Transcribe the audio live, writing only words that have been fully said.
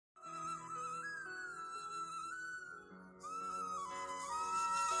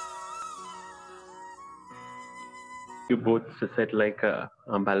you both said like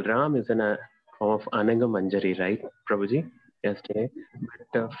Balaram is in a form of Ananga Manjari, right, Prabhuji? Yesterday,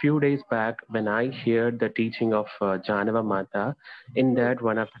 but a few days back, when I heard the teaching of Jahnava Mata, in that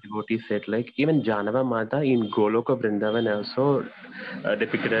one of the devotees said like even Jahnava Mata in Goloka Vrindavan also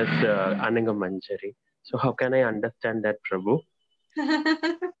depicted as Ananga Manjari. So how can I understand that, Prabhu?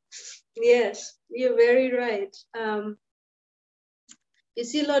 Yes, you're very right. You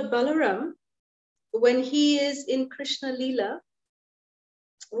see, Lord Balaram, when he is in Krishna Leela,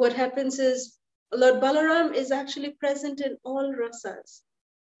 what happens is Lord Balaram is actually present in all rasas.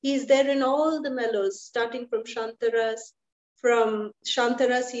 He is there in all the mellows, starting from Shantaras. From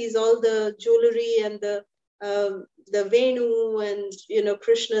Shantaras, he is all the jewelry and the Venu and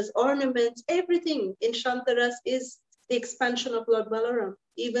Krishna's ornaments. Everything in Shantaras is the expansion of Lord Balaram.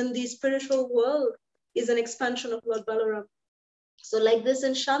 Even the spiritual world is an expansion of Lord Balaram. So like this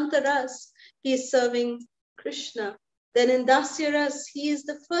in Shantaras, he is serving Krishna. Then in Dasyaras, he is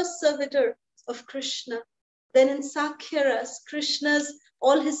the first servitor of Krishna. Then in Sakhyaras,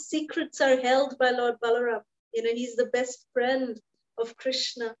 all his secrets are held by Lord Balaram. He's the best friend of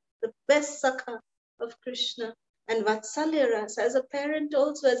Krishna, the best Sakha of Krishna. And Vatsalyaras, as a parent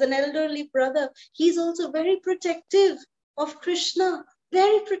also, as an elderly brother, he's also very protective of Krishna,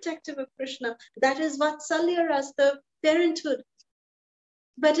 very protective of Krishna. That is Vatsalyaras, the parenthood.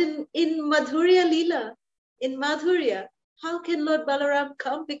 But in Madhurya Leela, in Madhurya, how can Lord Balaram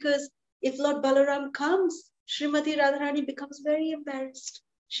come? Because if Lord Balaram comes, Srimati Radharani becomes very embarrassed.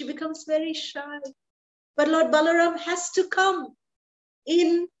 She becomes very shy. But Lord Balaram has to come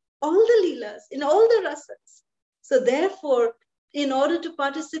in all the Leelas, in all the rasas. So therefore, in order to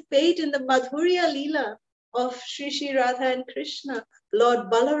participate in the Madhurya Leela of Shri Radha and Krishna, Lord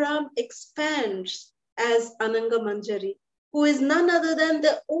Balaram expands as Ananga Manjari, who is none other than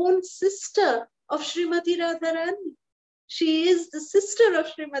the own sister of Srimati Radharani. She is the sister of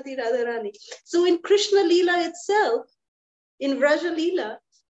Srimati Radharani. So in Krishna Leela itself, in Vraja Leela,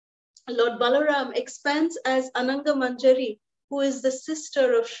 Lord Balaram expands as Ananga Manjari, who is the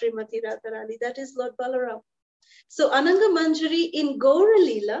sister of Srimati Radharani. That is Lord Balaram. So Ananga Manjari in Gaura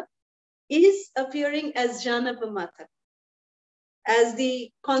Leela is appearing as Jahnava Mata, as the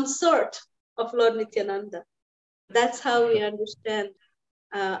consort of Lord Nityananda. That's how we understand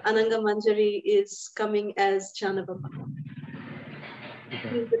Ananga Manjari is coming as Jahnava Mata.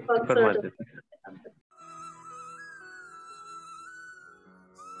 He's the consort of